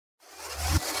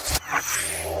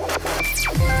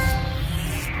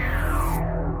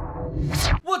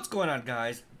going on,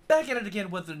 guys? Back at it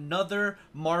again with another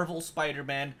Marvel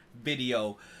Spider-Man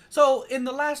video. So in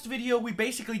the last video we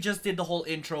basically just did the whole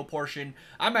intro portion.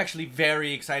 I'm actually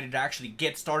very excited to actually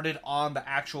get started on the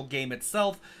actual game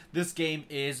itself. This game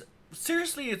is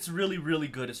seriously, it's really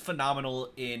good. It's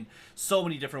phenomenal in so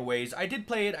many different ways. I did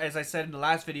play it, as I said in the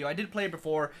last video, I did play it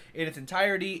before in its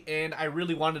entirety, and I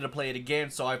really wanted to play it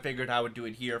again, so I figured I would do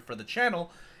it here for the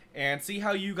channel and see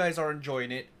how you guys are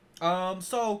enjoying it.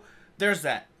 So there's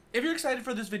that. If you're excited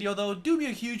for this video though, do me a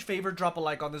huge favor, drop a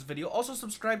like on this video. Also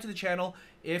subscribe to the channel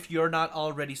if you're not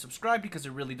already subscribed, because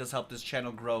it really does help this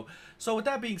channel grow. So with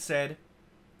that being said,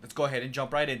 let's go ahead and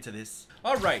jump right into this.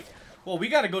 Alright, well, we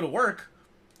gotta go to work,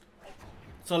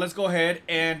 so let's go ahead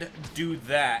and do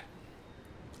that.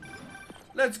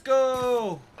 Let's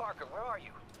go! Parker, where are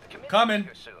you? The Coming.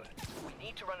 here soon. We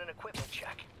need to run an equipment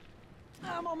check.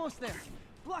 I'm almost there.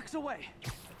 Blocks away.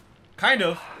 Kind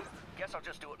of. Guess I'll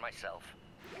just do it myself.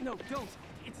 No, don't.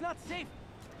 It's not safe.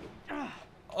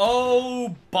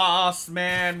 Oh, boss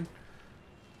man.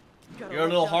 Gotta You're a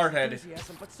watch little out hard-headed. his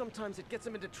enthusiasm, but sometimes it gets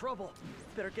him into trouble.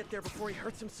 Better get there before he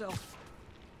hurts himself.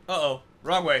 Uh-oh.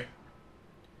 Wrong way.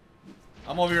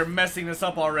 I'm over here messing this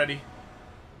up already.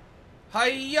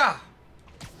 Hiya!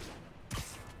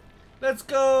 Let's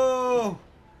go!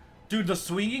 Dude, the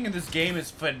swinging in this game is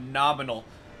phenomenal.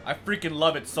 I freaking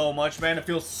love it so much, man. It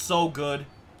feels so good.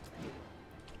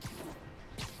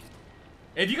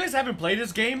 If you guys haven't played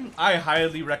this game, I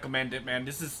highly recommend it, man.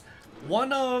 This is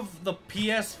one of the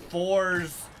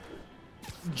PS4's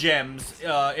gems,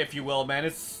 if you will, man.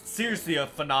 It's seriously a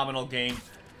phenomenal game.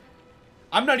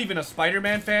 I'm not even a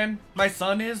Spider-Man fan. My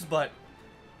son is, but...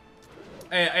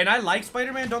 And I like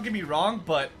Spider-Man, don't get me wrong,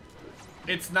 but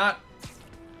it's not,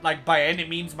 like, by any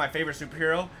means my favorite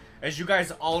superhero. As you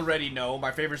guys already know,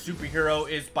 my favorite superhero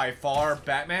is by far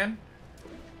Batman.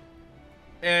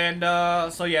 And,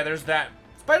 so yeah, there's that.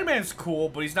 Spider-Man's cool,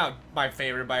 but he's not my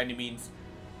favorite by any means.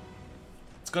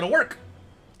 Let's go to work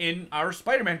in our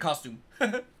Spider-Man costume.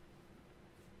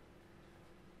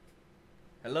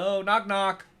 Hello, knock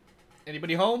knock.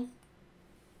 Anybody home?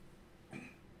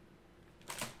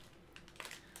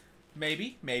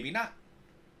 Maybe, maybe not.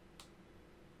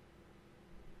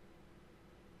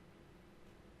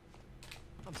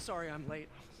 I'm sorry I'm late.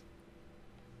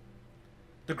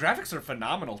 The graphics are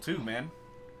phenomenal too, man.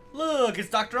 Look, it's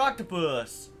Dr.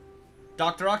 Octopus.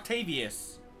 Dr.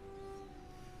 Octavius.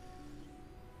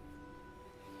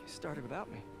 You started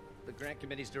without me. The grant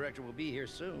committee's director will be here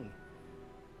soon.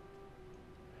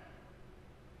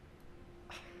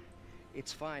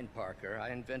 It's fine, Parker. I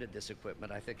invented this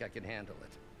equipment. I think I can handle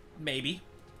it. Maybe.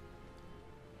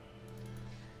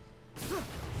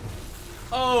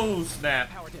 Oh, snap.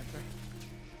 Power damper.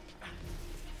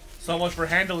 So much for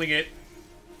handling it.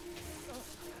 Oh,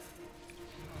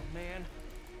 man.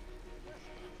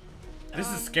 This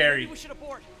is scary. Maybe we should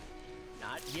abort.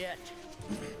 Not yet.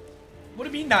 What do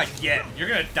you mean not yet? You're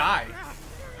gonna die.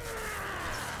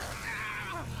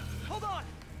 Hold on.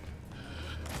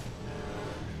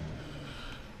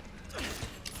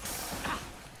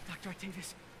 Dr.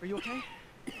 Octavius, are you okay?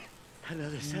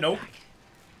 Another setback. Nope.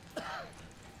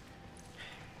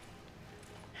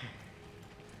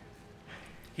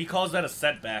 He calls that a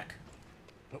setback.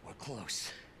 But we're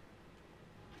close.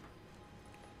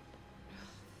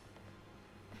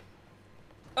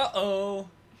 Uh-oh.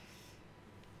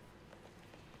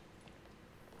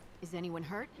 Is anyone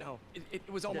hurt? No, it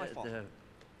was all my fault. The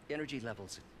energy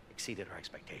levels exceeded our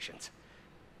expectations.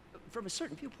 From a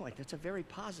certain viewpoint, that's a very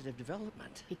positive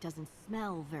development. It doesn't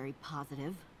smell very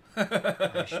positive. I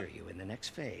assure you, in the next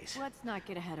phase. Let's not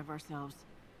get ahead of ourselves.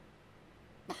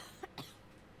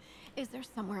 Is there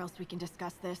somewhere else we can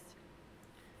discuss this?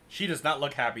 She does not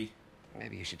look happy.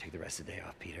 Maybe you should take the rest of the day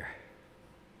off, Peter.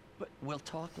 But we'll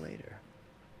talk later.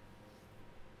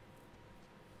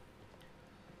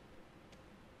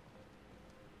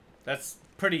 That's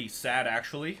pretty sad,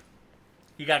 actually.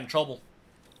 He got in trouble.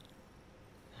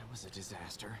 That was a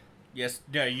disaster. Yes,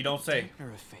 yeah, you don't say.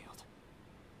 Or it failed.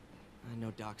 I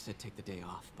know Doc said take the day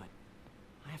off, but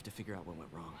I have to figure out what went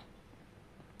wrong.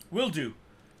 Will do.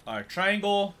 Alright,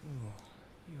 triangle.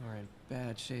 Ooh, you are in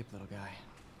bad shape, little guy.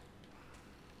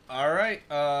 Alright,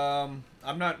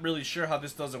 I'm not really sure how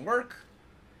this doesn't work.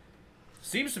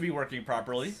 Seems to be working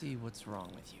properly. Let's see what's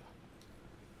wrong with you.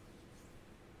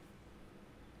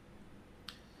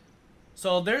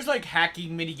 So there's like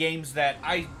hacking mini games that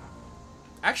I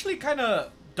actually kind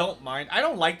of don't mind. I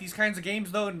don't like these kinds of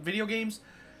games though in video games.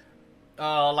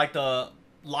 Like the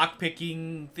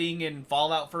lockpicking thing in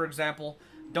Fallout, for example.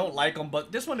 Don't like them,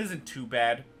 but this one isn't too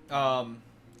bad. Alright,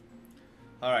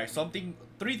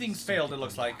 three things failed, it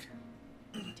looks like.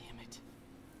 Damn it.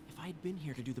 I had been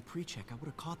here to do the pre-check, I would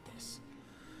have caught this.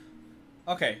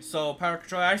 Okay, so power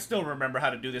control. I still remember how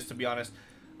to do this, to be honest.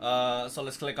 So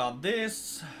let's click on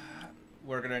this.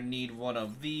 We're gonna need one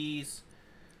of these,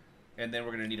 and then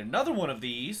we're gonna need another one of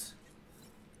these.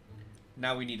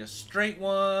 Now we need a straight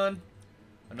one,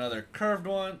 another curved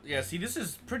one. Yeah, see, this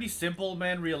is pretty simple,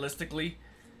 man, realistically.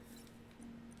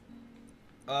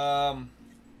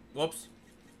 Whoops.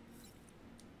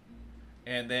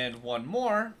 And then one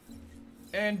more,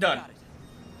 and done. Got it.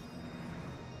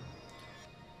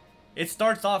 It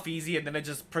starts off easy, and then it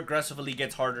just progressively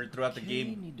gets harder throughout the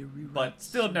game, but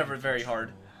still never very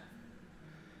hard.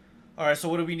 Alright, so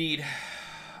what do we need?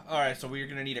 Alright, so we're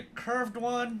gonna need a curved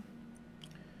one,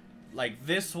 like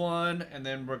this one, and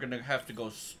then we're gonna have to go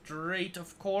straight,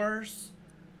 of course.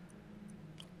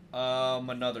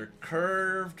 Another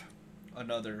curved,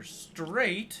 another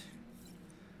straight.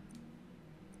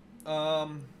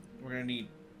 We're gonna need,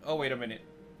 oh wait a minute.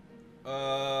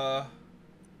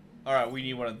 Alright, we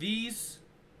need one of these.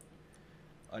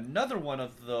 Another one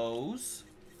of those.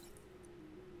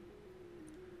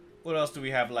 What else do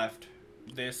we have left?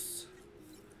 This.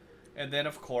 And then,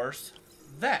 of course,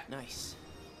 that. Nice.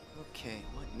 Okay,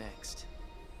 what next?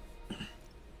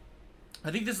 I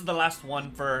think this is the last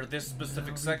one for this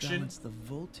specific section. Balance the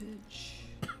voltage.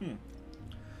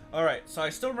 Alright, so I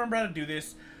still remember how to do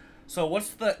this. So what's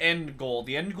the end goal?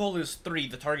 The end goal is 3,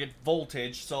 the target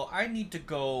voltage. So I need to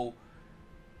go...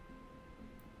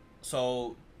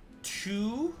 So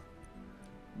 2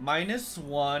 minus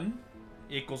 1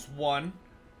 equals 1.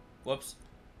 Whoops.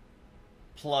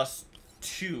 Plus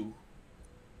 2.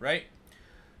 Right?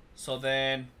 So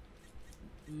then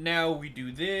now we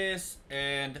do this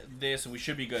and this, and we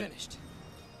should be good. Finished.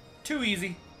 Too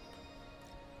easy.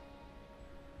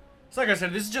 So like I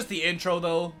said, this is just the intro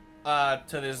though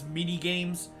to this mini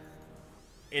games.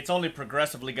 It's only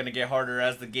progressively going to get harder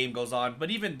as the game goes on,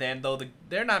 but even then though,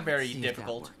 they're not very See if that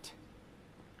difficult. worked.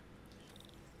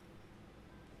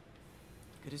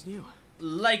 Good as new.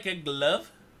 Like a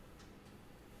glove.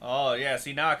 Oh yeah,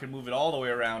 see, now I can move it all the way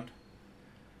around.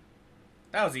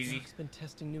 That was easy. Doc's been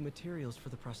testing new materials for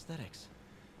the prosthetics.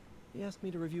 He asked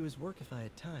me to review his work if I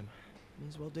had time. May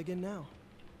as well dig in now.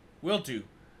 Will do.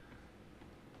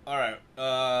 Alright,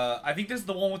 I think this is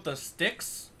the one with the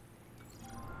sticks.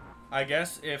 I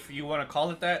guess, if you want to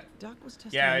call it that. Doc was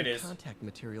testing Yeah, it new is. contact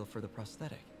material for the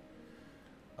prosthetic.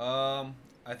 I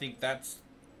think that's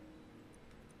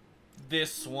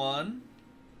this one.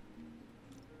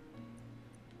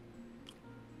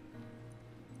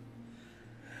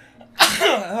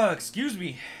 Excuse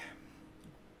me.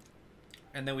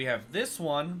 And then we have this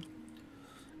one.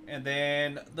 And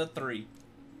then the 3.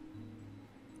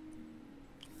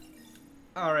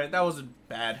 Alright, that wasn't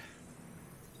bad.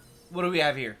 What do we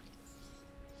have here?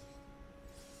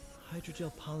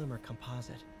 Hydrogel polymer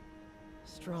composite.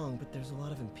 Strong, but there's a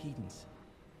lot of impedance.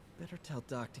 Better tell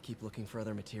Doc to keep looking for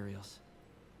other materials.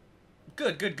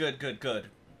 Good, good, good, good, good.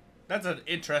 That's an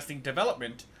interesting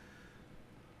development.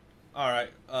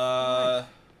 Alright, I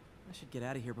should get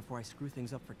out of here before I screw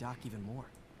things up for Doc even more.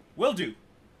 will do.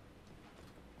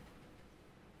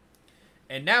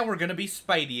 And now we're gonna be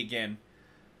Spidey again.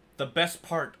 The best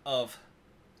part of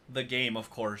the game, of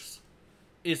course,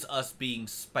 is us being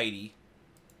Spidey.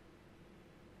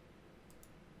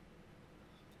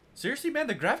 Seriously, man,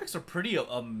 the graphics are pretty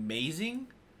amazing.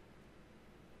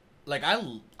 Like,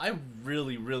 I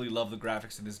really, really love the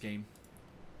graphics in this game.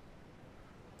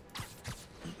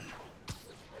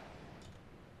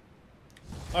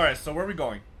 Alright, so where are we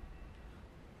going?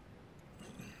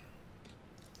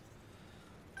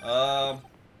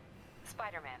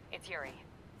 Spider-Man, it's Yuri.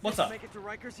 What's up? Make it to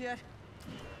Rikers yet?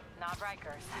 Not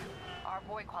Rikers. Our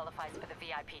boy qualifies for the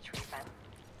VIP treatment.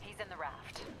 He's in the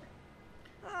raft.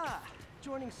 Ah,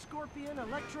 joining Scorpion,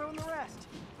 Electro, and the rest.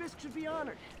 Fisk should be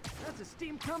honored. That's a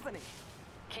steam company.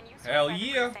 Can you Hell swing by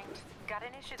the yeah. precinct? Got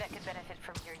an issue that could benefit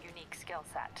from your unique skill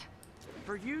set.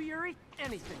 For you, Yuri,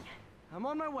 anything. I'm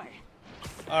on my way.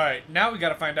 Alright, now we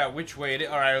gotta find out which way it is.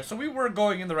 Alright, so we were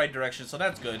going in the right direction, so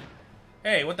that's good.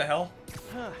 Hey, what the hell?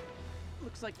 Huh.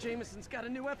 Looks like Jameson's got a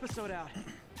new episode out.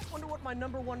 Wonder what my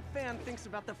 #1 fan thinks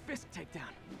about the Fisk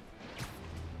takedown.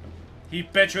 He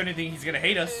bet you anything he's gonna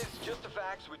hate us. It's Just the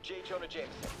Facts with J. Jonah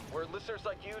Jameson, where listeners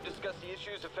like you discuss the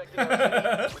issues affecting our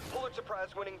city with Pulitzer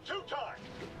Prize-winning two-time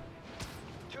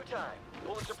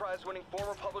Pulitzer Prize-winning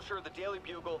former publisher of the Daily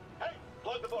Bugle. Hey,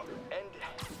 plug the book.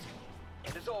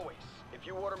 And as always, if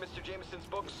you order Mr. Jameson's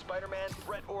books, Spider-Man,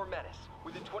 Threat, or Menace,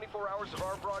 within 24 hours of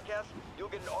our broadcast, you'll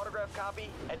get an autographed copy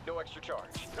at no extra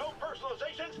charge. No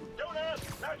personalizations. Don't ask.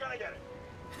 Not gonna get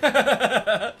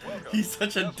it. He's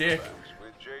such a dick.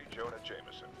 With J. Jonah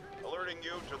Jameson, alerting alerting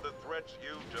you to the threats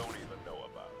you don't even know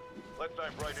about. Let's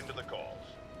dive right into the calls.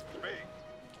 Speak.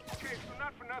 Okay, so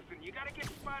not for nothing. You gotta give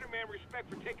Spider-Man respect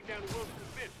for taking down Wilson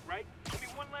Fisk, right? I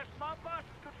mean, one less mob boss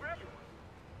is good for everyone.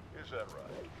 Is that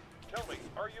right? Tell me,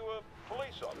 are you a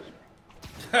police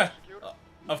officer?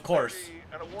 Of course. Maybe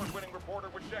an award-winning reporter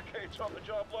with decades on the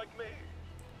job like me?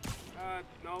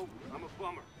 No, I'm a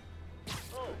plumber.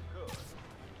 Oh, good.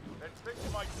 Then fix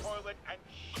my toilet and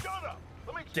shut up!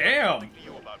 Let me Damn. explain something to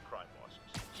you about crime bosses.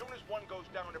 As soon as one goes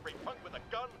down, every punk with a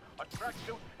gun, a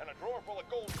tracksuit, and a drawer full of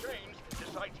gold chains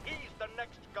decides he's the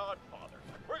next godfather.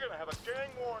 We're gonna have a gang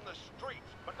war in the streets,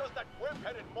 but does that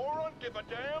whip-headed moron give a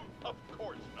damn? Of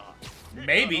course not. He's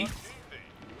Maybe. not on TV.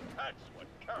 That's what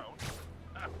counts.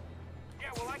 Yeah,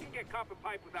 well, I can get copper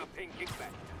pipe without paying kickback.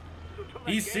 So till that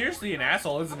He's gang seriously war an starts,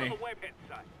 asshole, isn't I'm he? on the webhead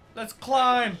side. Let's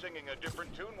climb. Singing a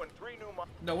different tune when three new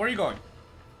No, where are you going?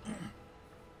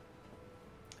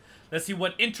 Let's see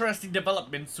what interesting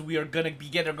developments we are gonna be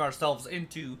getting ourselves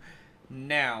into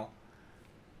now.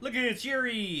 Look at it,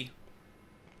 Yuri.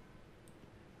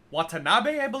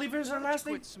 Watanabe, I believe is her last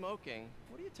name. Quit smoking.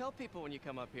 What do you tell people when you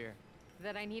come up here?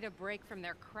 That I need a break from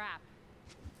their crap.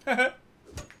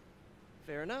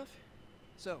 Fair enough.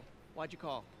 So, why'd you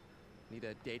call? Need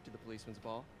a date to the policeman's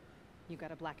ball? You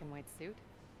got a black and white suit?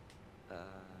 Uh,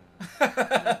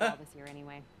 All this year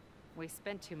anyway. We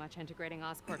spent too much integrating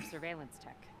Oscorp's surveillance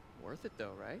tech. worth it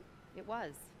though, right? It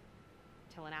was.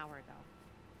 Till an hour ago.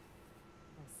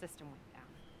 The system went down.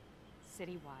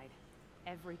 Citywide.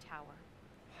 Every tower.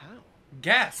 How?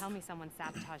 Gasp. Tell me someone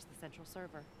sabotaged the central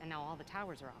server, and now all the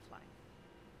towers are offline.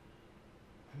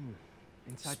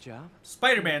 Inside job?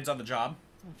 Spider-Man's on the job.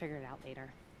 We'll figure it out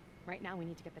later. Right now we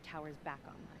need to get the towers back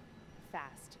online.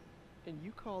 Fast. And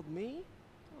you called me?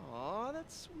 Aw,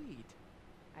 that's sweet.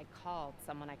 I called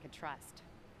someone I could trust.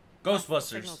 Signals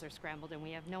Ghostbusters. are scrambled and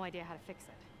we have no idea how to fix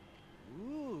it.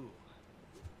 Ooh.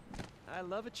 I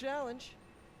love a challenge.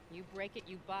 You break it,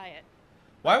 you buy it.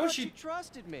 Why I would thought you she?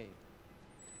 trusted me?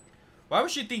 Why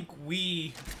would she think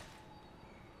we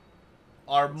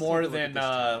are more look than at this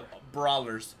tower.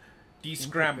 brawlers?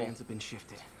 Descramble. Bands have been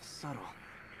shifted. Subtle.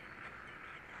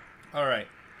 All right.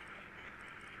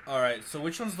 All right. So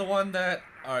which one's the one that?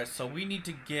 All right. So we need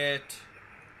to get.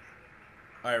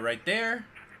 All right, right there.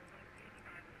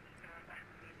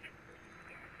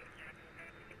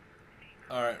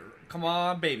 All right, come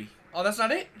on, baby. Oh, that's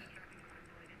not it?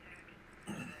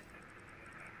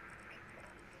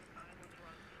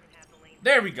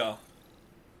 There we go.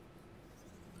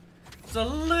 It's a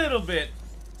little bit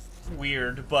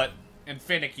weird, but and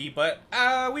finicky, but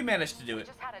we managed to do We it.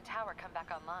 just had a tower come back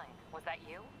online. Was that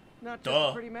you? Not just Duh.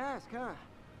 a pretty mask, huh?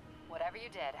 Whatever you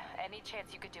did, any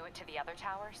chance you could do it to the other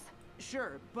towers?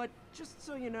 Sure, but just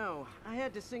so you know, I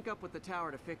had to sync up with the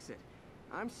tower to fix it.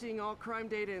 I'm seeing all crime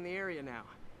data in the area now.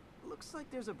 Looks like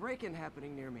there's a break-in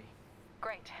happening near me.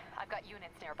 Great. I've got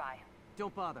units nearby.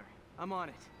 Don't bother. I'm on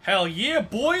it. Hell yeah,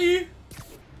 boy!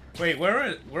 Wait,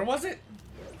 where was it?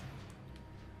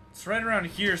 It's right around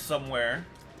here somewhere.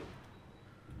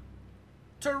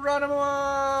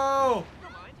 Geronimo!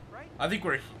 Don't mind, right?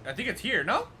 I think it's here,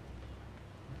 no?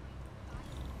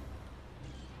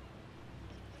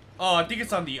 Oh, I think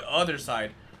it's on the other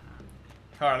side.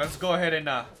 Alright, let's go ahead and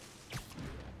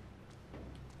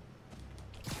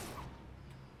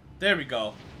there we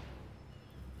go.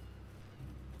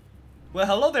 Well,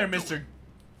 hello there, Mr.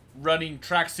 Running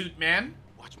Tracksuit Man.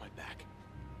 Watch my back.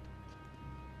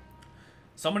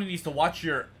 Somebody needs to watch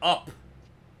your up.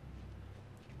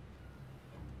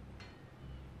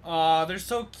 Aw, they're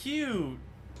so cute.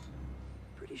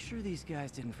 Pretty sure these guys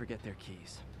didn't forget their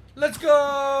keys. Let's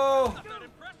go!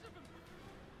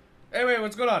 Hey, wait,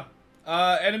 what's going on?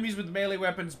 Enemies with melee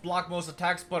weapons block most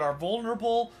attacks, but are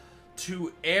vulnerable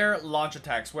to air launch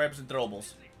attacks, webs, and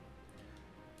throwables.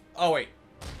 Oh, wait.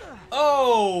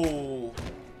 Oh!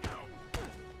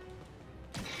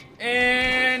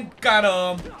 And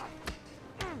got him.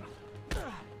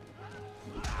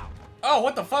 Oh,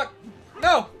 what the fuck?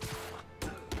 No!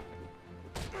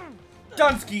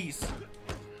 Dunskies!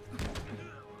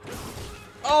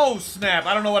 Oh, snap.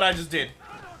 I don't know what I just did.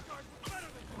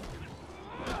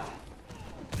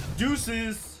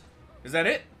 Deuces. Is that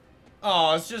it?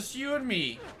 Oh, it's just you and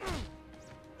me.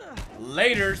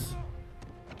 Laters.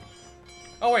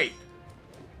 Oh, wait.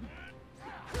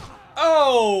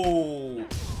 Oh!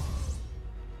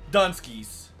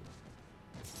 Dunskies.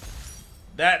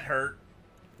 That hurt.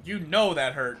 You know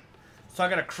that hurt. So I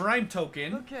got a crime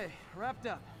token. Okay, wrapped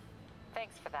up.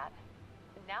 Thanks for that.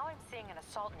 Now I'm seeing an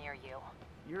assault near you.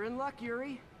 You're in luck,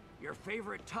 Yuri. Your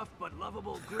favorite tough but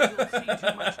lovable grizzled see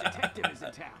too much detective is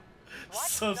in town. What?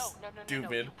 So No.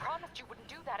 stupid. You promised you wouldn't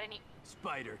do that any.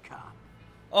 Spider Cop.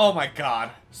 Oh my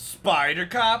god. Spider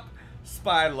Cop?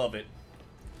 I love it.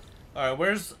 Alright,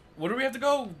 where do we have to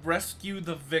go? Rescue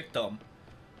the victim.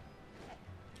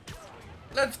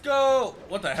 Let's go!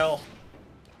 What the hell?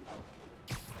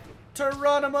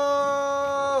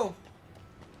 Geronimo!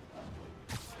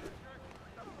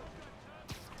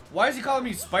 Why is he calling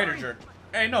me Spider Jerk?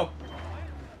 Hey, no.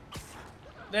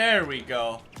 There we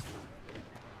go.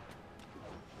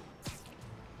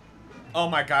 Oh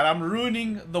my god, I'm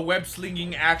ruining the web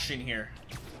slinging action here.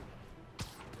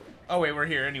 Oh wait, we're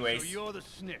here anyways. So you're the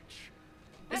snitch.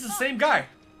 It's the same guy.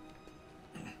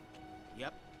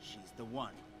 Yep, she's the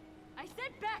one. I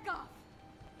said back off!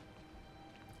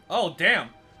 Oh damn.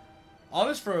 All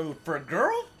this for a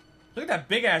girl? Look at that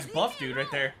big ass buff dude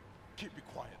right there. Keep it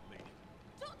quiet, lady.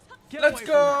 Let's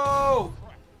go!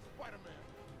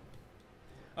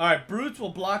 Alright, brutes will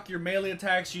block your melee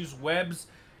attacks, use webs,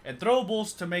 and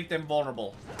throwables to make them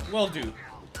vulnerable. Will do.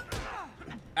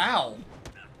 Ow.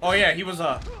 Oh yeah, he was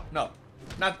no.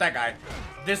 Not that guy.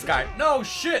 This guy. No,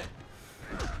 shit!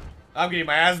 I'm getting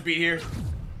my ass beat here.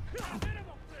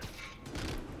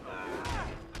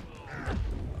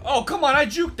 Oh, come on, I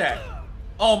juked that.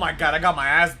 Oh my god, I got my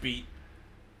ass beat.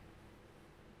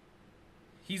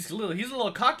 He's a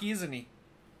little cocky, isn't he?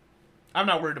 I'm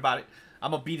not worried about it.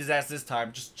 I'm gonna beat his ass this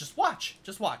time. Just watch.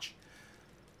 Just watch.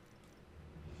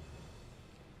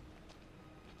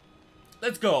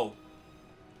 Let's go.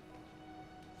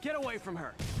 Get away from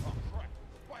her.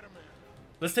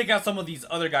 Let's take out some of these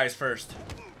other guys first.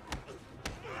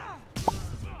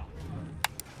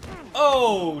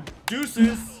 Oh,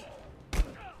 deuces.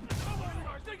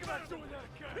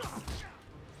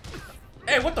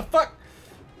 Hey, what the fuck?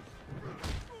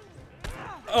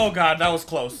 Oh god, that was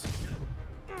close.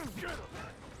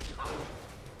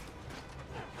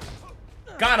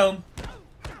 Got him.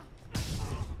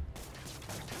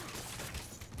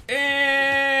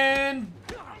 And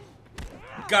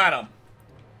got him.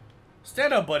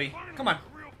 Stand up, buddy. Come on.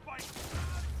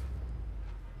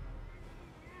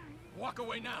 Walk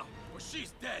away now, or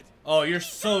she's dead. Oh, you're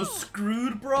so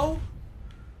screwed, bro.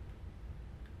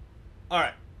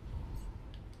 Alright.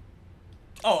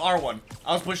 Oh, R1.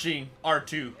 I was pushing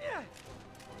R2.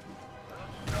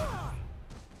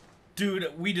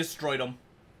 Dude, we destroyed him.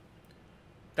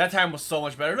 That time was so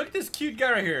much better. Look at this cute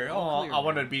guy right here. Oh, I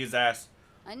wanted to beat his ass.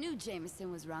 I knew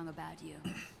Jameson was wrong about you.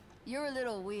 You're a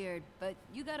little weird, but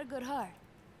you got a good heart.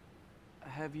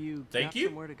 Have you Thank got you.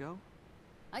 somewhere to go?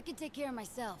 I can take care of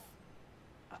myself.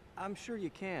 I'm sure you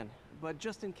can, but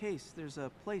just in case, there's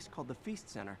a place called the Feast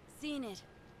Center. Seen it.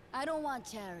 I don't want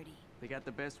charity. They got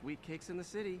the best wheat cakes in the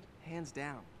city, hands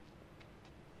down.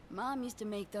 Mom used to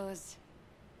make those.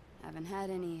 Haven't had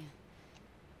any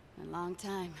in a long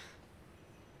time.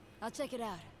 I'll check it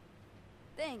out.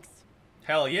 Thanks,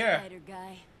 Hell yeah. Spider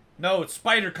guy. No, it's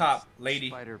Spider Cop, lady.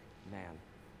 Spider-Man.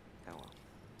 Oh well.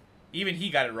 Even he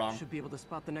got it wrong. Should be able to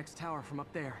spot the next tower from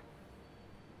up there.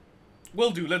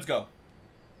 Will do. Let's go.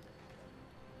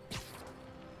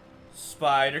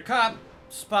 Spider Cop.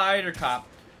 Spider Cop.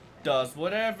 Does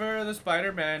whatever the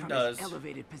Spider-Man From does. his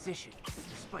elevated position, the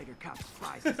Spider Cop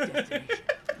spies his destination.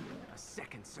 A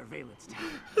second surveillance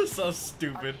tower. So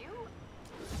stupid. Are you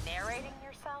narrating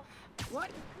yourself?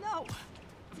 What? No!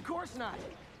 Of course not!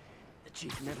 The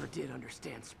Chief never did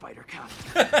understand Spider Cop.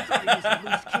 Thought he was a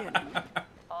loose cannon.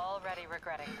 Already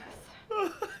regretting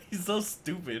this. He's so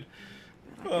stupid.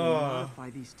 Bet I can modify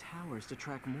these towers to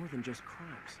track more than just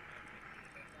crimes.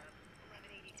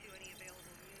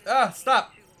 Ah,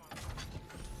 stop.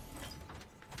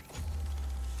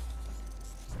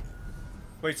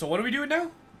 Wait, so what are we doing now?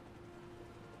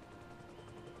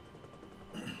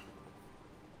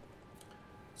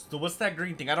 So what's that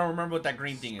green thing? I don't remember what that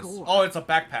green thing is. Score. Oh, it's a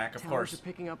backpack, of Towers course. are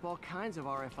picking up all kinds of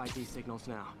RFID signals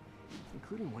now,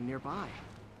 including one nearby.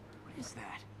 What is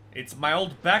that? It's my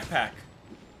old backpack.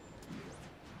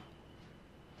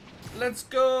 Let's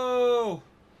go.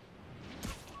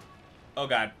 Oh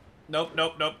god. Nope,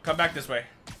 nope, nope. Come back this way.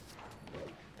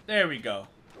 There we go.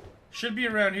 Should be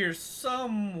around here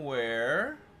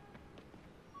somewhere.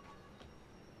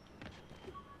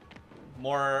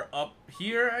 More up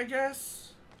here, I guess.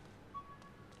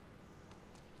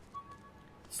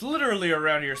 It's literally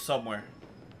around here somewhere.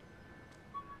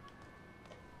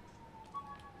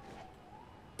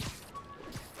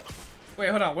 Wait,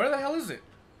 hold on. Where the hell is it?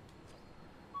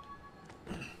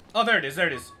 Oh, there it is. There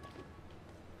it is.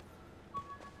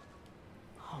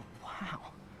 Oh, wow.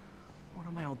 One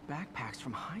of my old backpacks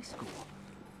from high school.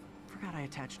 Forgot I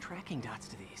attached tracking dots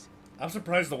to these. I'm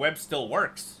surprised the web still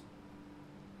works.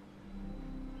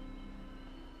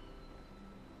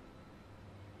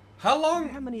 How I wonder long?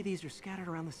 how many of these are scattered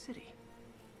around the city?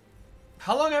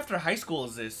 How long after high school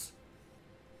is this?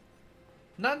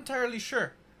 Not entirely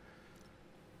sure.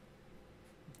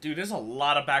 Dude, there's a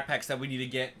lot of backpacks that we need to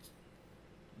get.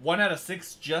 1 out of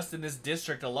 6 just in this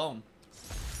district alone.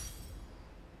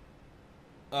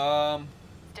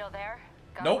 Still there?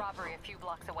 Got Nope. a robbery a few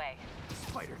blocks away.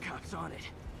 Spider Cop's on it.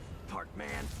 Part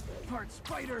man, part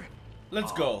spider.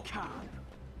 Let's all go. Cop.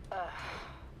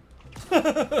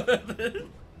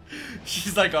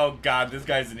 She's like, oh god, this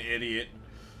guy's an idiot.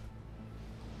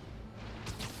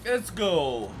 Let's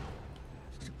go.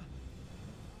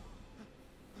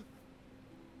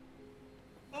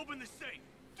 Open the safe.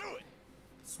 Do it.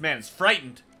 This man is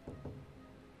frightened.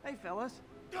 Hey, fellas.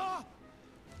 Shoot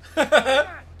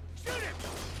him.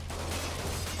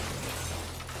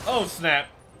 Oh, snap.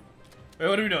 Wait,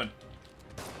 what are we doing?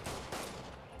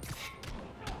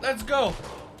 Let's go.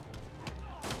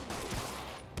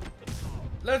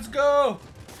 Let's go.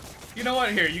 You know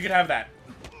what? Here, you can have that.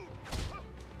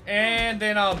 And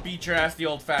then I'll beat your ass the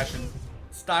old-fashioned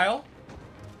style.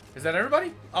 Is that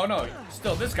everybody? Oh, no.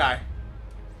 Still this guy.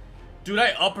 Dude,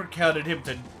 I uppercutted him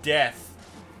to death.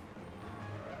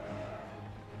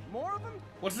 More of them?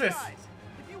 What's this? Guys,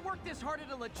 if you worked this hard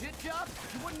at a legit job,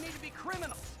 you wouldn't need to be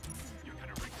criminals.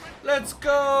 Let's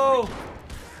go.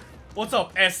 What's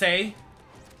up, SA?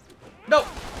 No.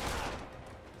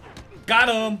 Got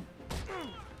him.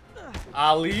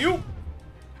 Alley-oop.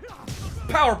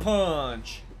 Power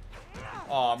punch.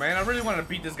 Aw, man, I really wanted to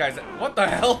beat this guy's... What the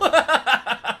hell?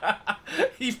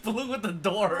 He flew at the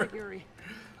door. Right, Yuri.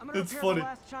 I'm gonna It's repair funny. the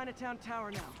last Chinatown tower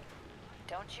now.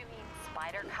 Don't you mean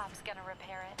Spider Cop's gonna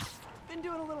repair it? Been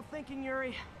doing a little thinking,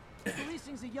 Yuri.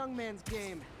 Policing's a young man's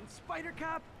game, and Spider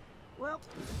Cop, well,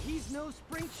 he's no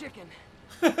spring chicken.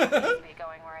 Be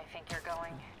going where I think you're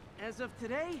going. As of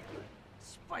today,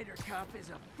 Spider Cop is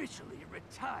officially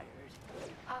retired.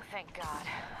 Oh, thank God.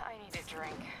 I need a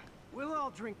drink. We'll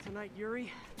all drink tonight,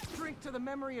 Yuri. Drink to the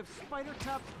memory of Spider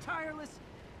Cop's tireless...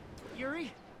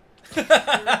 Yuri? Yuri, you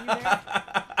there?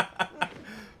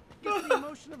 Guess the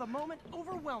emotion of the moment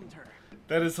overwhelmed her.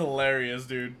 That is hilarious,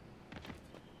 dude.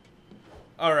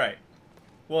 Alright.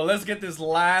 Well, let's get this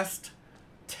last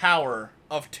tower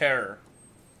of terror.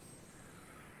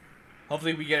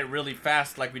 Hopefully we get it really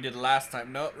fast like we did last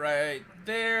time. No, right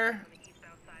there.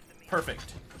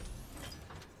 Perfect.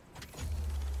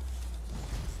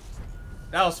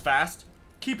 That was fast.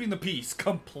 Keeping the peace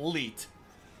complete.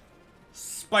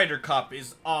 Spider Cop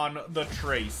is on the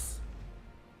trace.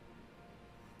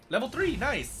 Level 3,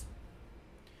 nice.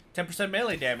 10%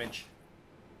 melee damage.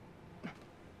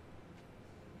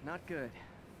 Not good.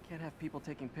 Can't have people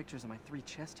taking pictures of my 3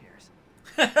 chest hairs.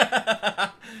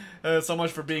 So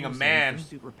much for being a Supposed to man. leave for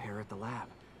suit repair at the lab.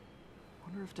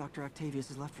 Wonder if Dr. Octavius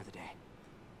has left for the day.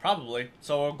 Probably.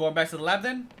 So we're going back to the lab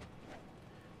then?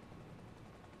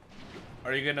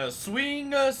 Are you gonna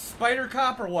swing Spider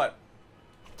Cop or what?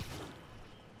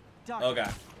 Doc, Oh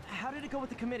god. how did it go with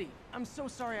the committee? I'm so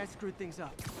sorry I screwed things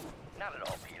up. Not at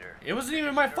all, Peter. It wasn't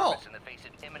even my fault. In the face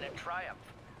of imminent triumph.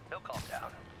 They'll calm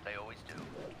down. They always do.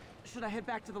 Should I head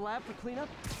back to the lab for cleanup?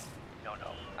 No,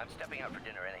 I'm stepping out for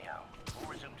dinner anyhow.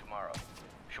 We'll resume tomorrow.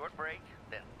 Short break,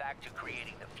 then back to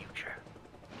creating the future.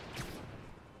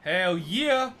 Hell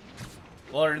yeah.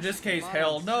 Well, in this case,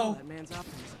 hell no. That man's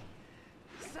optimism.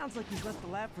 Sounds like he's left the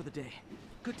lab for the day.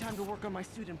 Good time to work on my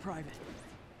suit in private.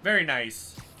 Very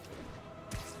nice.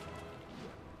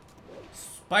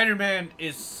 Spider-Man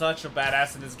is such a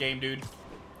badass in this game, dude.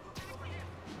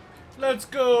 Let's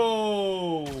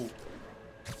go.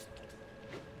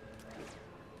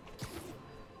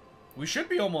 We should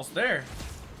be almost there.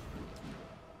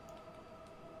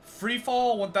 Free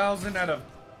fall 1,000 out of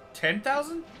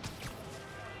 10,000?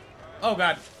 Oh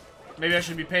god. Maybe I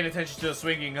should be paying attention to the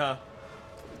swinging, huh?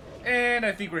 And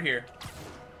I think we're here.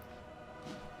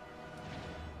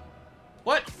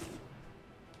 What?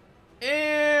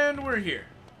 And we're here.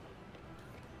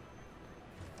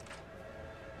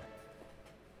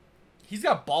 He's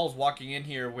got balls walking in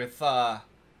here with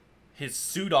his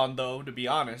suit on, though, to be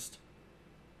honest.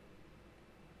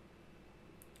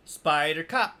 Spider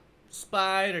Cop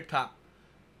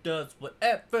does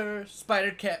whatever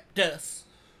Spider Cap does.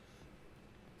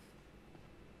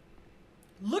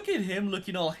 Look at him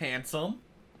looking all handsome.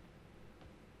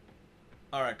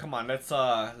 All right, come on, let's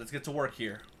get to work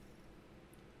here.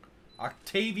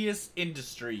 Octavius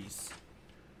Industries.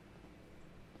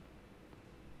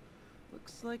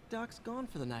 Looks like Doc's gone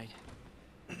for the night.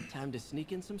 Time to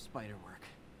sneak in some spider work.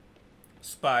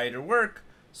 Spider work.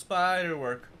 Spider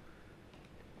work.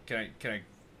 Can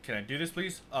I do this,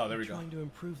 please? Oh, there we go. Trying to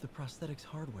improve the prosthetics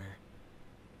hardware.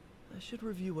 I should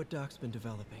review what Doc's been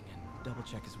developing and double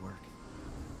check his work.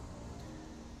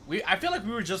 I feel like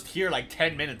we were just here like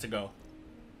 10 minutes ago.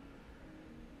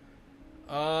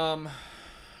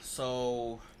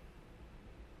 So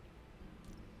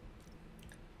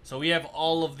we have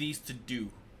all of these to do.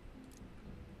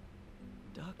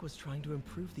 Doc was trying to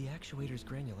improve the actuator's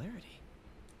granularity.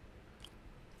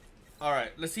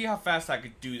 Alright, let's see how fast I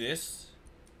could do this.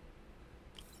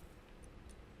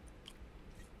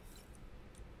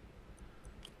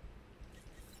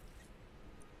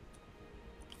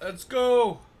 Let's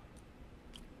go!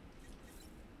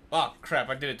 Oh, crap,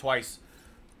 I did it twice.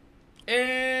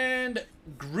 And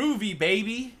groovy,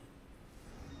 baby.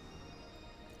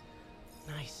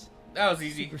 Nice. That was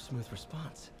easy. Super smooth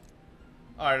response.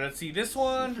 Alright, let's see this See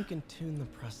one. if we can tune the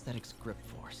prosthetic's grip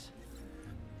force.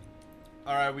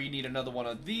 Alright, we need another one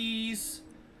of these.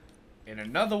 And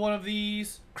another one of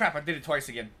these. Crap, I did it twice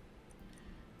again.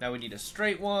 Now we need a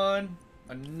straight one.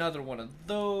 Another one of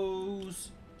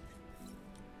those.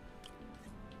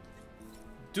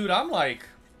 Dude, I'm like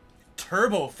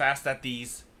turbo fast at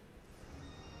these.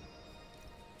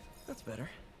 That's better.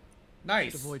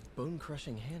 Nice. Should avoid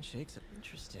bone-crushing handshakes.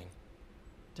 Interesting.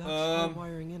 Doc's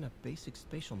wiring in a basic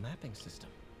spatial mapping system.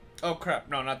 Oh crap,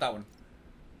 no, not that one.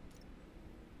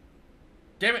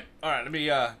 Damn it. Alright, let me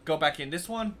go back in this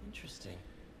one. Interesting.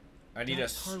 I need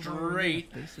Doc's a hardwiring in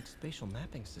straight. basic spatial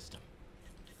mapping system.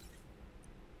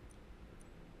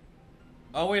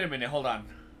 Oh, wait a minute, hold on.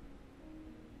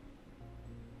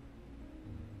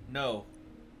 No.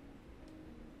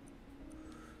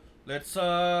 Let's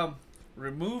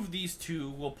remove these two.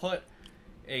 We'll put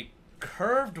a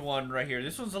curved one right here.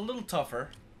 This one's a little tougher.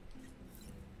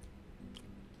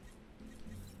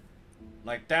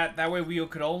 Like that. That way we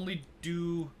could only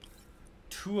do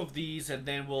 2 of these, and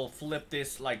then we'll flip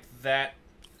this like that.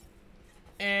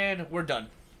 And we're done.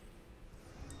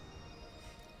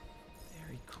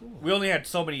 Very cool. We only had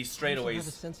so many Arms will have a straightaways.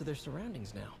 sense of their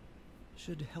surroundings now.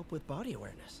 Should help with body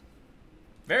awareness.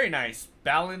 Very nice.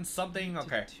 Balance something.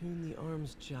 Okay. To tune the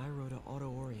arm's gyro to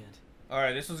auto-orient.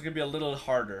 Alright, this one's gonna be a little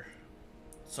harder.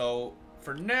 So,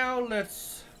 for now,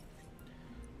 let's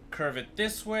curve it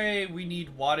this way. We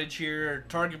need wattage here.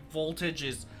 Target voltage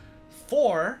is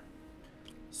 4.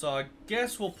 So, I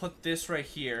guess we'll put this right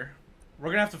here.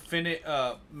 We're gonna have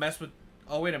to mess with...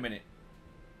 Oh, wait a minute.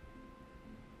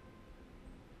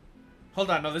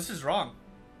 Hold on, no, this is wrong.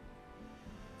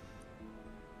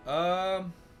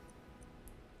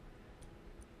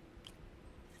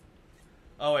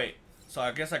 Oh wait, so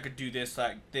I guess I could do this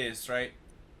like this, right?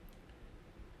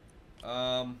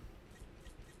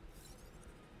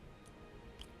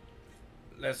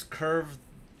 Let's curve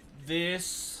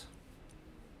this.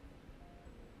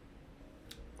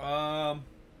 Huh.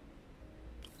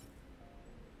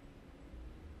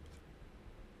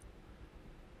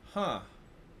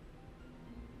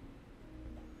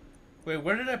 Wait,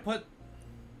 where did I put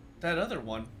that other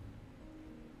one?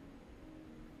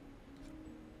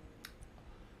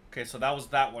 Okay, so that was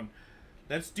that one.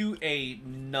 Let's do a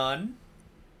none.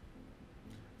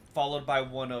 Followed by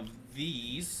one of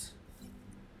these.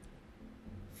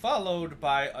 Followed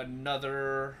by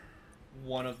another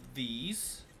one of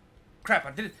these. Crap,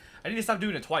 I did it. I need to stop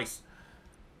doing it twice.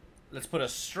 Let's put a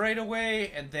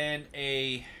straightaway and then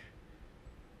a...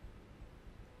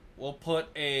 We'll put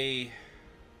a...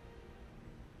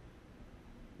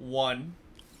 1.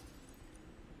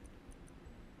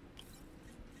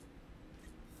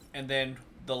 And then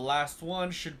the last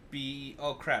one should be...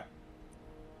 Oh, crap.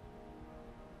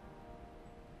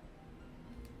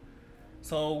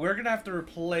 So we're going to have to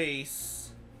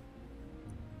replace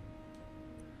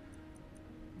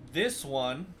this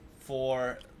one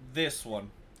for this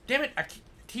one. Damn it, I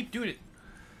keep doing it.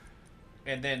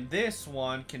 And then this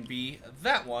one can be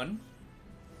that one.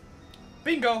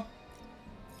 Bingo!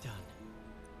 Done.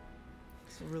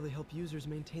 This will really help users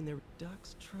maintain their...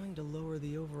 Doc's trying to lower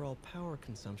the overall power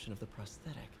consumption of the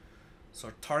prosthetic.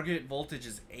 So target voltage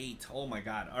is 8. Oh my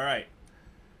god. Alright.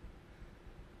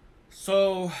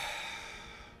 So...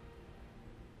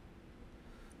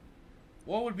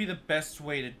 what would be the best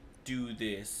way to do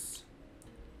this?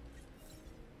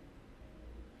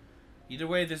 Either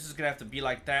way, this is gonna have to be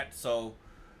like that, so...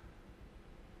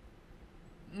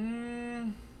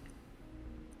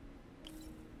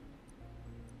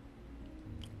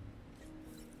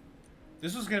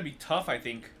 This was gonna be tough, I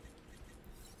think.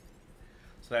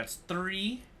 So that's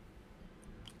 3.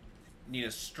 Need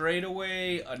a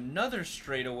straightaway, another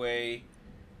straightaway.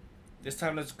 This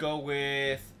time let's go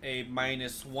with a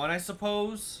 -1, I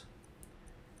suppose.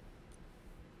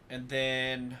 And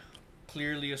then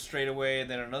clearly a straightaway,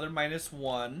 and then another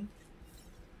 -1.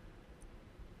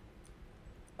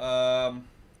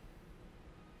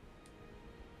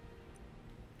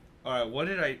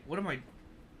 Alright, what am I...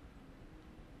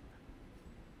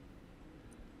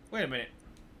 Wait a minute.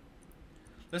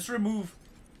 Let's remove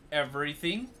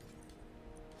everything.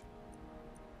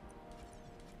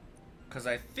 Because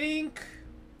I think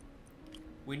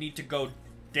we need to go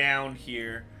down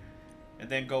here. And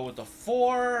then go with a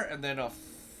 4, and then a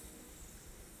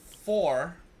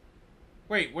 4.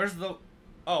 Wait, where's the...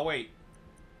 Oh, wait.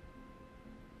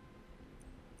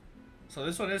 So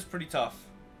this one is pretty tough.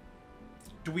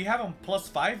 Do we have them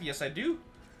 +5? Yes, I do.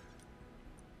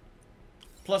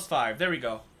 +5. There we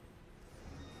go.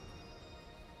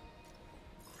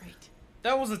 Great.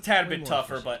 That was a tad Way bit more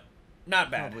tougher, efficient. but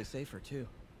not bad. Probably safer too.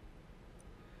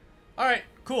 Alright,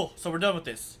 cool. So we're done with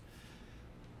this.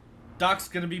 Doc's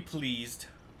gonna be pleased.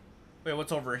 Wait,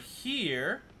 what's over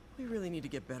here? We really need to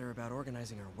get better about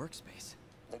organizing our workspace.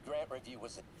 The grant review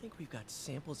was I think we've got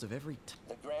samples of every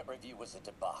the grant review was a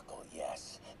debacle,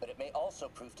 yes, but it may also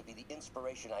prove to be the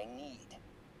inspiration I need.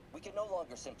 We can no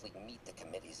longer simply meet the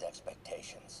committee's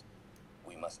expectations.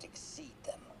 We must exceed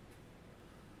them.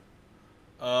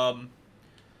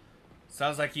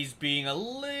 Sounds like he's being a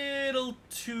little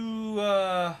too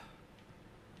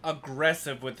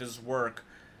aggressive with his work.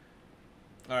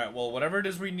 Alright, well, whatever it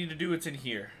is we need to do, it's in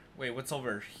here. Wait, what's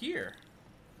over here?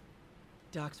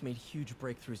 Doc's made huge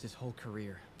breakthroughs his whole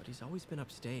career, but he's always been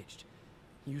upstaged,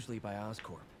 usually by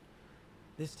Oscorp.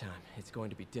 This time, it's going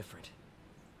to be different.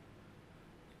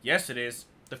 Yes, it is.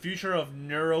 The future of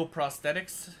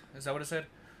neuroprosthetics? Is that what it said?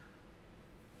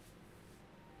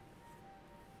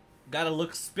 Gotta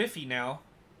look spiffy now.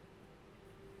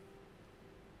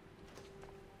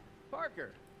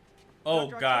 Parker.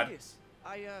 Oh, Dr. God. Octavius.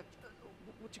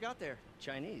 What you got there?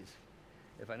 Chinese.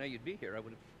 If I know you'd be here, I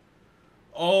would have...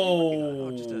 Oh.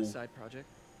 Oh, just a side project.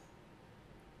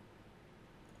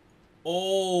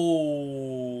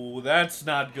 Oh, that's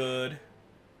not good.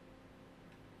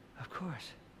 Of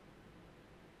course.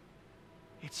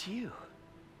 It's you.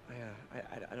 I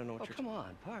don't know what Oh, you're... come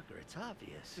on, Parker. It's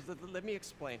obvious. Let me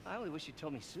explain. I only wish you'd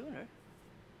told me sooner.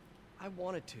 I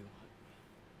wanted to,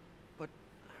 but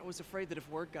I was afraid that if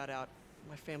word got out,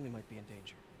 my family might be in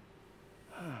danger.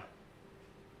 Huh.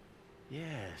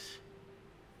 Yes.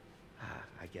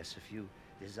 I guess if you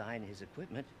design his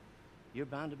equipment, you're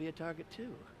bound to be a target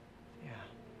too.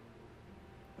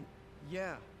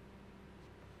 Yeah.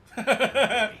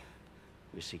 Yeah.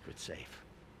 Your secret's safe.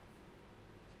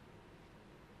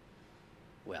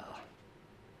 Well,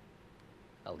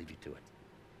 I'll leave you to it.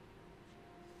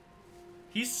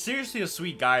 He's seriously a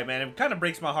sweet guy, man. It kind of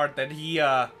breaks my heart that he,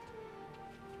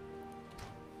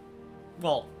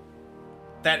 well,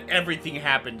 that everything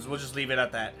happens. We'll just leave it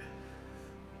at that.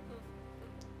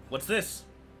 What's this?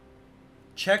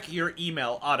 Check your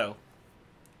email, Otto.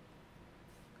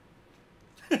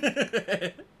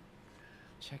 Check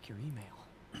your email.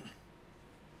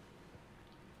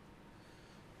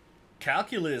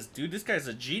 Calculus, dude. This guy's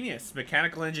a genius.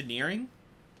 Mechanical engineering?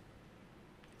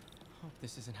 Hope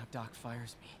this isn't how Doc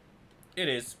fires me. It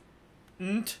is.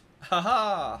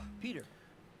 Haha. Peter,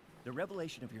 the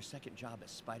revelation of your second job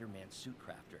as Spider-Man suit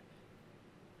crafter,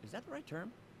 is that the right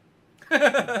term?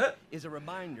 Is a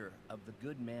reminder of the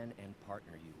good man and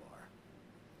partner you are.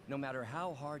 No matter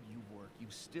how hard you work, you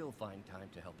still find time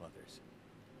to help others.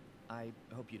 I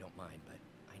hope you don't mind, but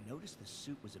I noticed the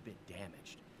suit was a bit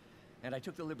damaged, and I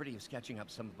took the liberty of sketching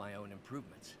up some of my own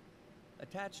improvements.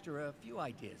 Attached are a few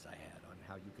ideas I had on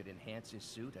how you could enhance his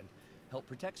suit and help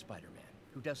protect Spider-Man,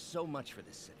 who does so much for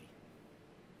this city.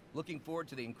 Looking forward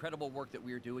to the incredible work that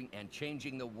we are doing and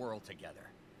changing the world together.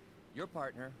 Your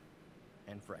partner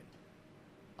and friend,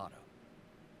 Otto.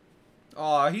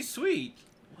 Aw, he's sweet.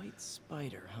 White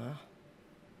spider, huh?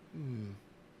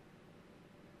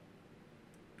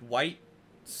 White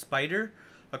spider?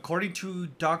 According to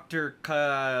Dr.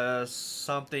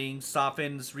 something,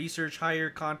 Soften's research, higher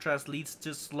contrast leads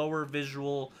to slower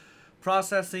visual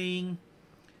processing.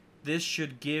 This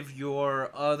should give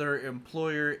your other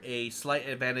employer a slight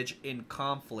advantage in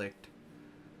conflict.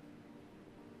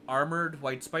 Armored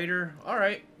white spider?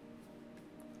 Alright.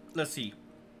 Let's see.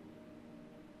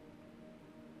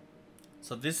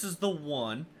 So this is the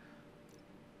one.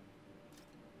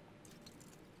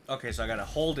 Okay, so I gotta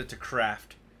hold it to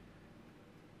craft.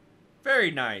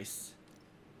 Very nice.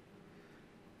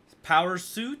 Power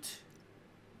suit?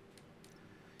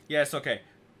 Yes, okay.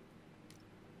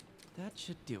 That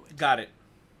should do it. Got it.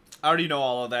 I already know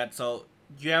all of that, so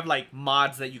you have like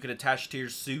mods that you can attach to your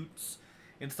suits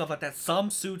and stuff like that. Some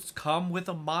suits come with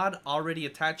a mod already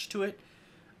attached to it.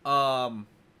 Yeah,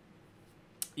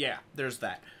 there's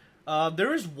that.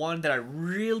 There is one that I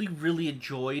really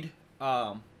enjoyed.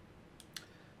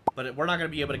 But we're not going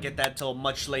to be able to get that till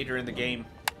much later in the game.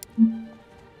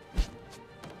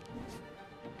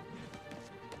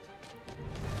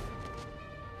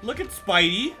 Look at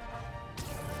Spidey.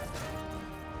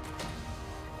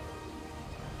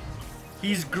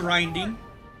 He's grinding.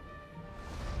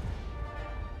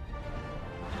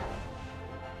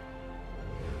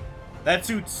 That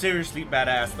suit's seriously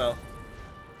badass, though.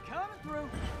 Coming through.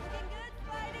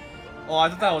 Oh, I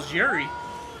thought that was Yuri. New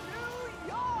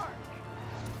York.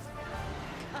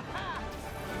 Haha.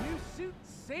 New suit,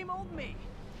 same old me.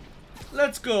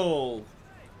 Let's go.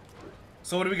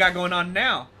 So what do we got going on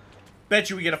now? Bet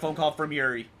you we get a phone call from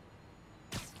Yuri.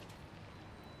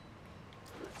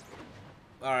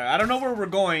 Alright, I don't know where we're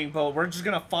going, but we're just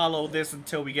gonna follow this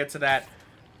until we get to that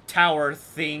tower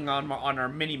thing on our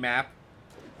mini-map.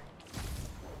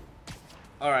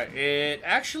 Alright, it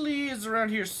actually is around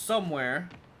here somewhere.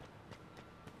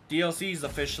 DLC is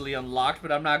officially unlocked,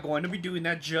 but I'm not going to be doing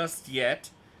that just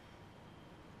yet.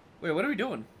 Wait, what are we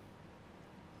doing?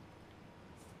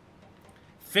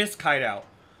 Fist hideout.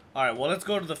 Alright, well, let's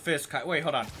go to the Fist hideout. Wait,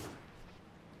 hold on.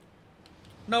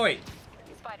 No, wait.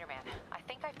 Spider-Man, I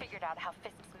think I figured out how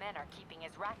Fisk's men are keeping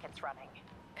his rackets running.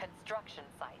 Construction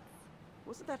sites.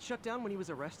 Wasn't that shut down when he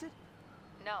was arrested?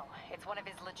 No, it's one of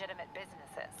his legitimate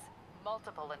businesses.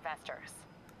 Multiple investors.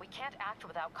 We can't act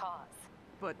without cause.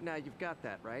 But now you've got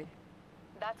that, right?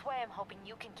 That's why I'm hoping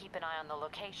you can keep an eye on the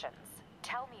locations.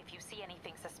 Tell me if you see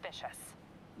anything suspicious.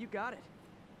 You got it.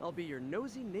 I'll be your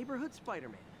nosy neighborhood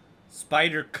Spider-Man.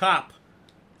 Spider Cop.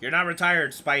 You're not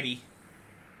retired, Spidey.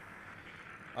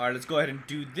 Alright, let's go ahead and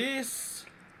do this.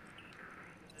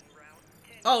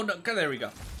 Oh, no, there we go.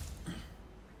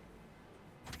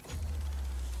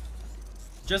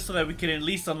 Just so that we can at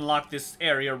least unlock this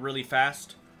area really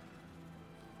fast.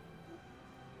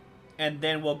 And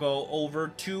then we'll go over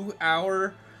to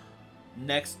our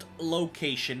next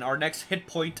location, our next hit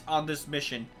point on this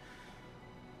mission.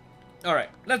 Alright,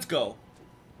 let's go.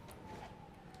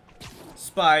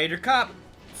 Spider Cop.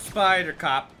 Spider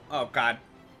Cop. Oh, God.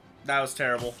 That was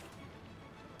terrible.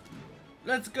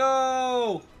 Let's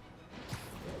go!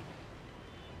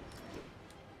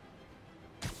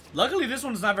 Luckily, this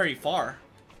one's not very far.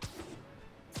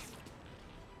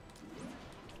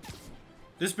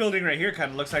 This building right here kind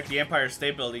of looks like the Empire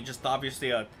State Building, just obviously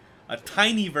a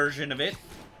tiny version of it.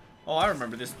 Oh, I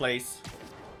remember this place.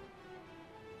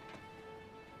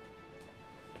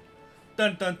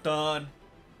 Dun dun dun.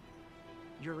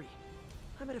 Yuri,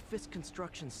 I'm at a Fisk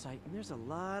construction site, and there's a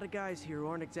lot of guys here who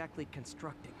aren't exactly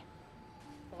constructing.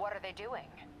 What are they doing?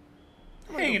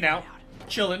 Hanging out.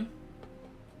 Chilling.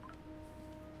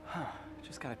 Huh.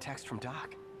 Just got a text from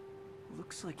Doc.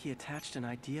 Looks like he attached an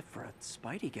idea for a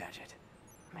Spidey gadget.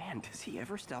 Man, does he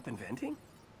ever stop inventing?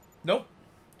 Nope.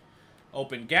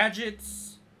 Open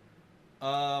gadgets.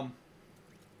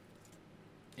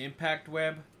 Impact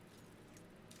web.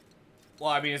 Well,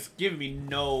 I mean, it's giving me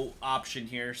no option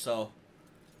here, so.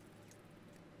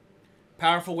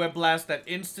 Powerful web blast that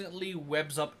instantly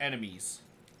webs up enemies.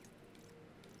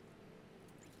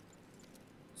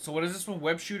 So what is this one?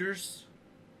 Web shooters?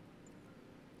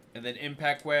 And then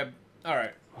impact web.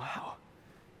 Alright. Wow.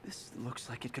 This looks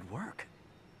like it could work.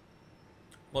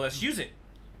 Well, let's use it.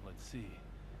 Let's see.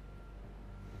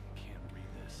 Can't read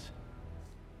this.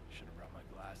 Should have brought my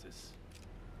glasses.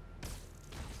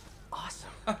 Awesome.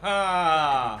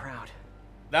 Haha. Proud.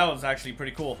 That was actually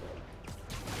pretty cool.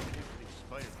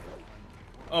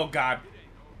 Oh, God.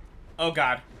 Oh,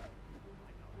 God.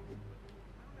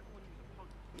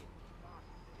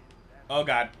 Oh,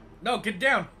 God. No, get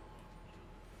down.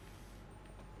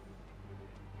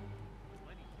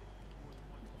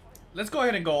 Let's go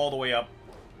ahead and go all the way up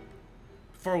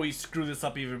before we screw this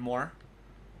up even more.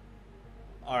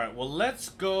 Alright, well, let's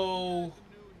go.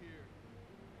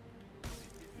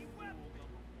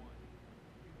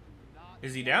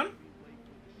 Is he down?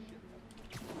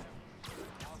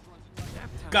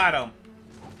 Got him.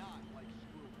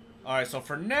 Alright, so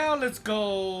for now, let's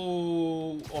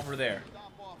go over there.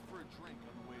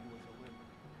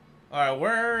 Alright,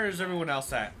 where is everyone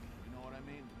else at?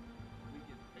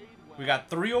 We got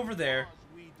 3 over there.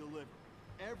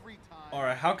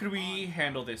 Alright, how can we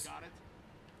handle this?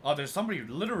 Oh, there's somebody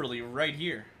literally right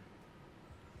here.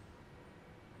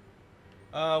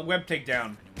 Web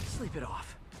takedown. Sleep it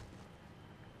off.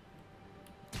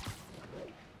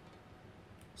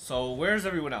 So where's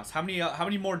everyone else? How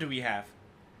many more do we have?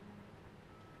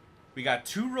 We got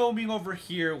 2 roaming over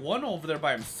here, 1 over there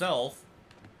by himself.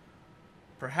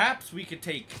 Perhaps we could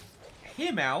take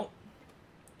him out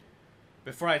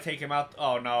before I take him out.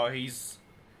 Oh no, he's...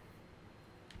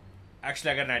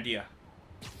 Actually, I got an idea.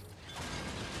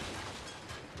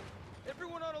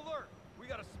 Everyone on alert! We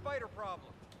got a spider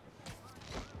problem.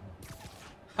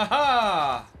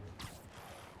 Haha!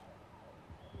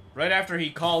 Right after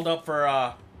he called up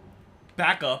for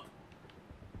backup.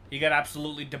 He got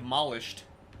absolutely demolished.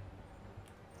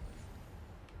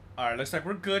 Alright, looks like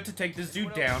we're good to take this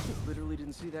dude down. Literally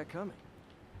didn't see that coming.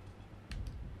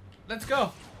 Let's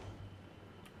go.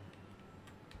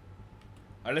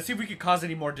 Alright, let's see if we can cause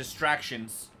any more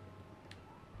distractions.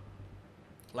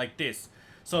 Like this.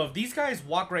 So if these guys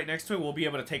walk right next to it, we'll be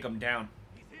able to take them down.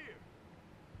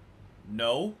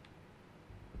 No.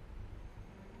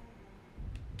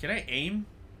 Can I aim?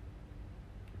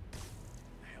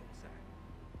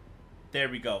 There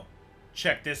we go.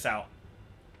 Check this out.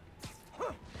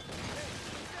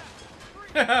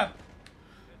 I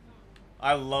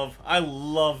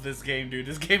love this game, dude.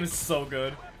 This game is so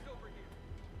good.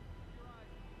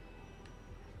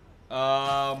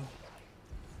 So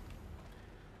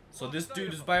this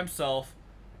dude is by himself.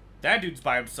 That dude's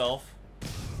by himself.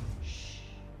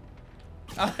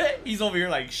 He's over here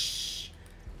like, shh.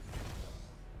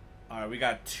 Alright, we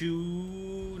got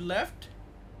 2 left.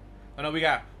 Oh no, we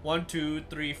got 1, 2,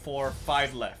 3, 4,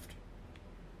 5 left.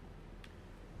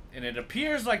 And it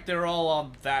appears like they're all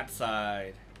on that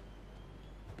side.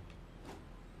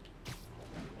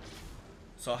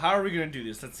 So how are we gonna do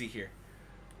this? Let's see here.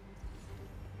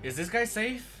 Is this guy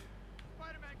safe?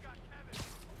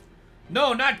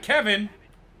 No, not Kevin.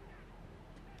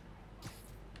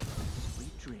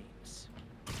 Sweet dreams.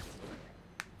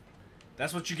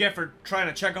 That's what you get for trying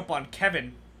to check up on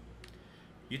Kevin.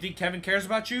 You think Kevin cares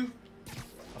about you?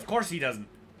 Of course he doesn't.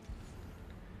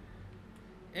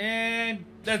 And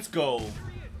let's go.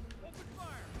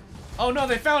 Oh no,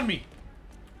 they found me.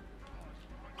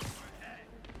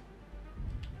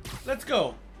 Let's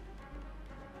go.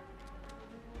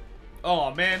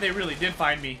 Oh man, they really did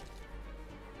find me.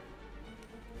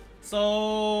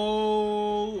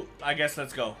 So I guess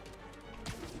let's go.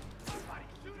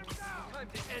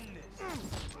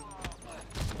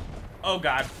 Oh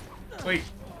god. Wait.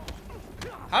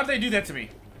 How did they do that to me?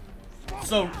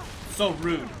 So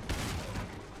rude.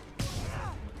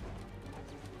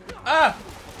 Ah!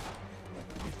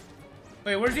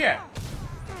 Wait, where's he at?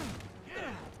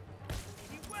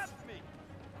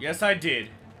 Yes, I did.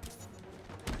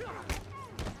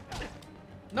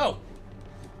 No!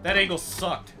 That angle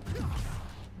sucked.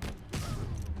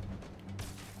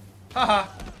 Haha.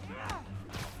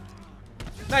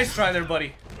 Nice try there,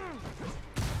 buddy.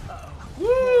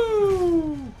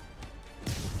 Woo!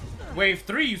 Wave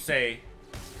 3, you say?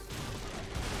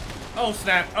 Oh,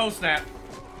 snap. Oh, snap.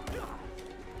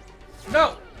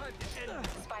 No!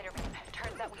 Spider-Man,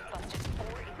 turns out we busted 4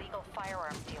 illegal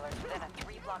firearms dealers within a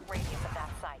 3-block radius of that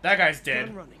site. That guy's dead.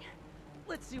 Done running.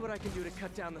 Let's see what I can do to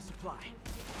cut down the supply.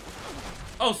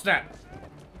 Oh, snap.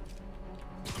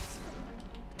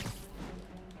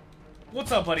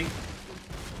 What's up, buddy?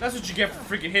 That's what you get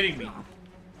for freaking hitting me.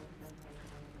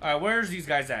 Alright, where's these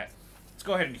guys at? Let's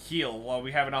go ahead and heal while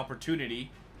we have an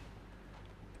opportunity.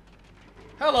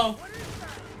 Hello.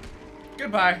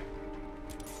 Goodbye.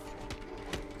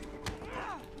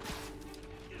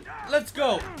 Let's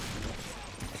go.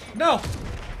 No.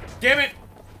 Damn it.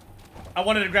 I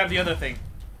wanted to grab the other thing.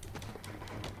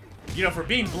 You know, for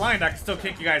being blind, I can still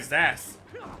kick you guys' ass.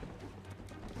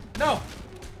 No.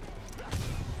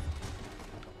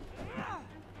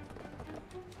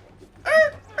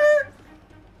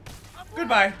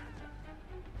 Goodbye.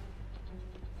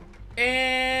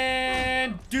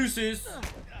 And deuces.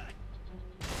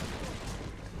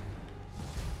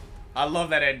 I love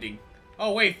that ending.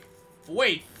 Oh, wait.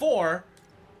 Wait, 4?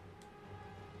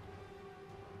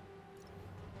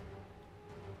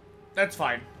 That's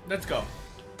fine. Let's go.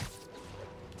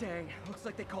 Dang, looks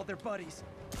like they called their buddies.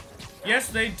 Yes,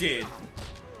 they did.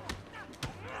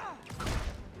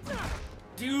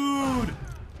 Dude.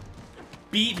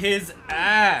 Beat his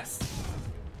ass.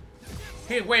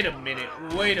 Hey, wait a minute.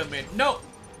 Wait a minute. No.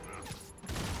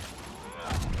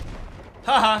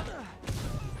 Haha.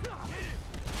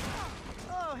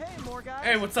 Oh, hey, more guys.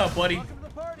 Hey, what's up, buddy? Welcome to the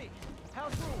party.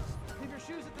 House rules. Leave your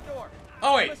shoes at the door.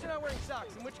 Oh, wait. Unless you're not wearing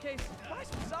socks, in which case, buy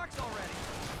some socks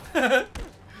already.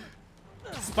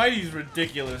 Spidey's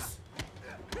ridiculous.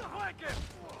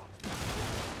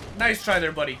 Nice try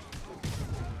there, buddy.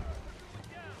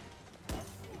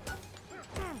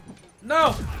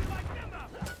 No!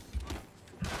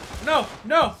 No!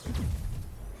 No!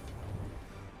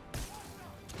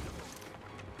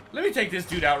 Let me take this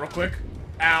dude out real quick.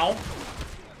 Ow.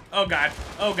 Oh god.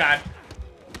 Oh god.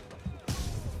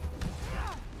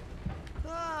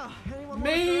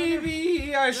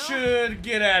 Maybe I should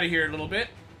get out of here a little bit.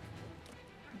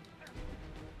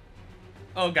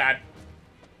 Oh god.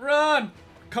 Run!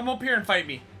 Come up here and fight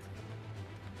me.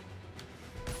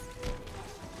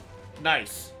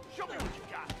 Nice.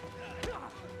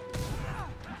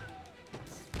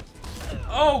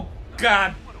 Oh,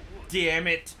 god damn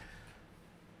it.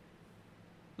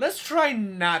 Let's try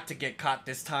not to get caught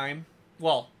this time.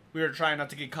 Well, we were trying not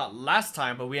to get caught last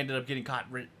time, but we ended up getting caught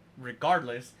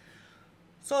regardless.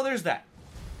 So there's that.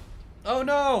 Oh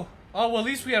no! Oh well, at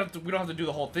least we don't have to do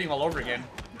the whole thing all over again.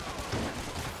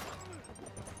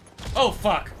 Oh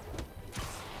fuck!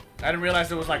 I didn't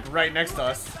realize it was like right next to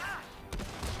us.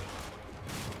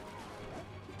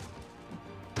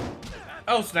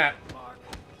 Oh snap!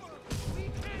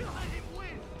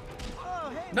 Oh,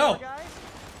 hey, No! guys.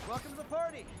 Welcome to the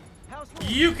party. House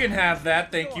You can have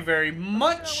that, thank you very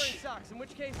much. Socks, in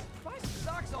which case, buy some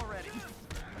socks already.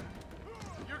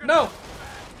 No!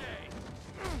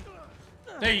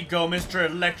 There you go, Mr.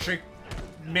 Electric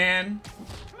Man.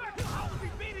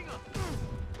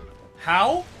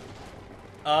 How?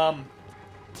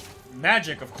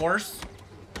 Magic, of course.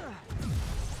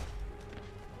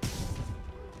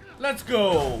 Let's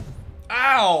go.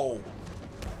 Ow!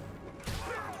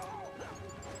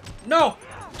 No!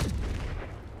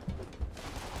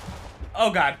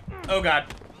 Oh god. Oh god.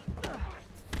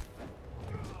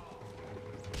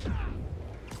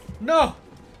 No!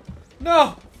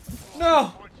 No!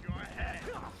 No!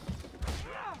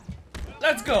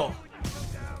 Let's go!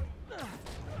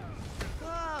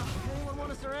 Anyone want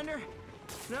to surrender?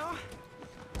 No?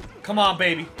 Come on,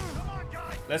 baby.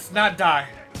 Let's not die.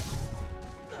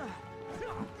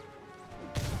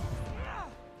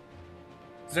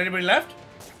 Is there anybody left?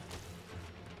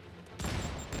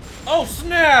 Oh,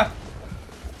 snap!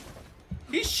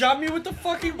 He shot me with the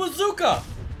fucking bazooka!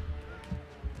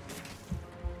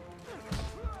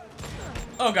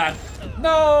 Oh, God.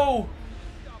 No!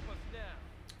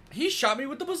 He shot me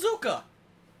with the bazooka.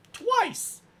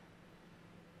 Twice.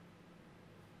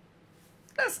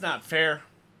 That's not fair.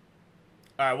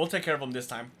 Alright, we'll take care of him this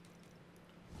time.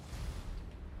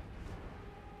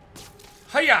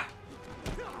 Hiya!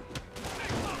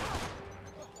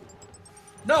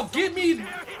 No, give me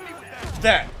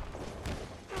that.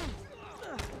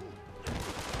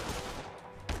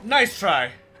 Nice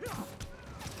try.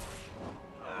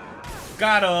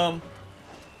 Got him.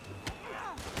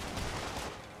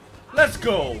 Let's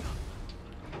go.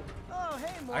 Oh,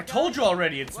 hey, I told you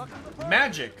already, it's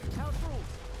magic. House rules.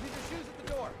 Leave your shoes at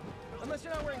the door. Unless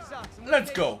you're not wearing socks. In which Let's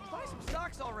case, go. Buy some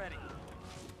socks already.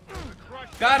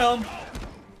 Got him.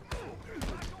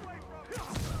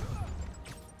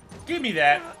 Give me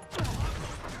that.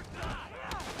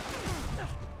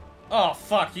 Oh,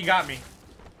 fuck, you got me.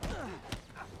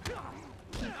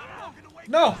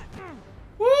 No.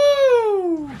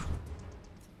 Woo!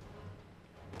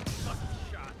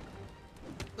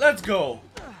 Let's go.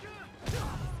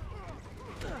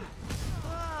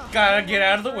 Gotta get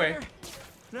out of the way.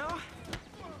 No?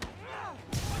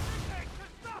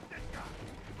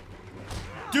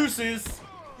 Deuces.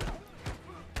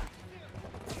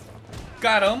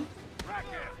 Got him.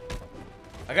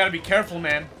 I gotta be careful,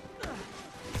 man.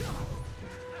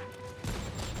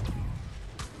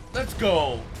 Let's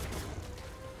go.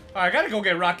 Alright, I gotta go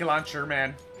get rocket launcher,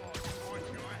 man.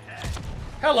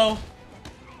 Hello.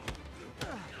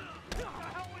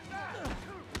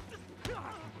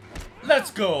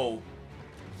 Let's go.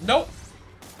 Nope.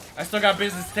 I still got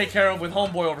business to take care of with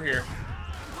homeboy over here.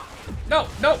 No,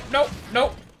 no, no,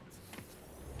 no.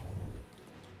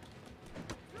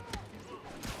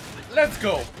 Let's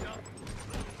go.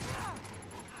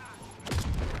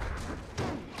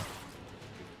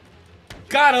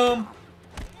 Got him.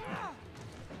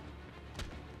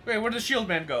 Wait, where'd the shield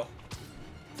man go?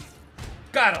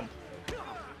 Got him.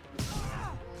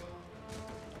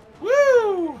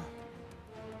 Woo!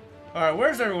 Alright,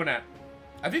 where's everyone at?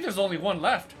 I think there's only one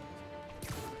left.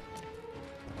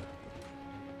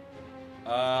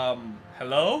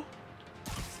 Hello?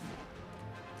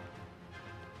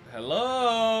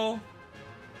 Hello?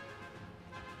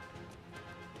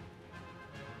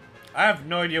 I have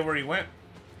no idea where he went.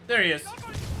 There he is.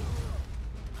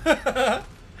 I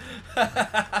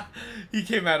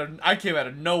came out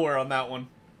of nowhere on that one.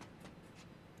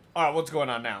 Alright, what's going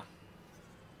on now?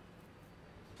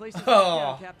 Place is Oh.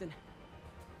 down, Captain.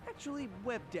 Actually,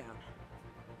 web down.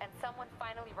 And someone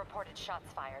finally reported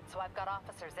shots fired, so I've got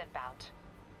officers inbound.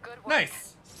 Good work.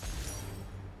 Nice.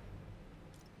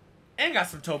 And got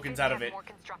some tokens out of it. More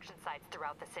construction sites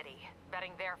throughout the city,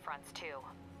 vetting their fronts too.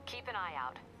 Keep an eye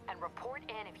out and report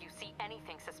in if you see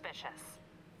anything suspicious.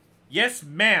 Yes,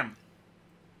 ma'am.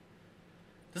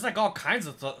 There's like all kinds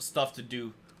of stuff to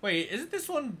do. Wait, isn't this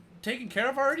one taken care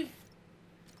of already?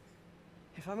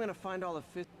 If I'm gonna find all the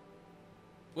fish.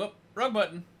 Whoop, wrong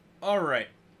button. Alright.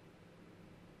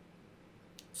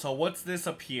 So what's this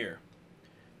up here?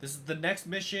 This is the next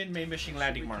mission, main mission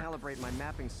landing mark. Recalibrate my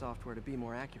mapping software to be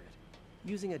more accurate.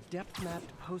 Using a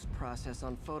depth-mapped post-process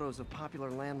on photos of popular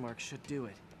landmarks should do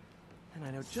it. And I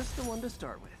know just the one to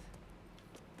start with.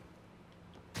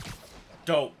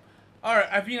 Dope. Alright,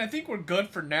 I mean, I think we're good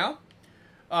for now.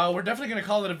 We're definitely going to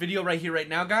call it a video right here, right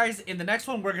now, guys. In the next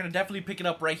one, we're going to definitely pick it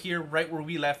up right here, right where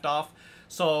we left off.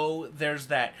 So, there's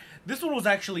that. This one was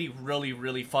actually really,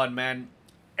 really fun, man.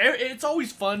 It's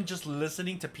always fun just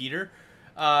listening to Peter.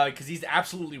 Because he's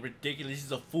absolutely ridiculous.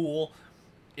 He's a fool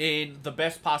in the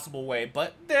best possible way.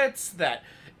 But that's that.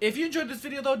 If you enjoyed this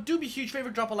video, though, do me a huge favor,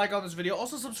 drop a like on this video.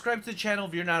 Also, subscribe to the channel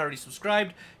if you're not already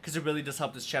subscribed, because it really does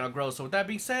help this channel grow. So, with that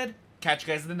being said, catch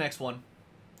you guys in the next one.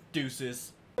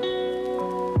 Deuces.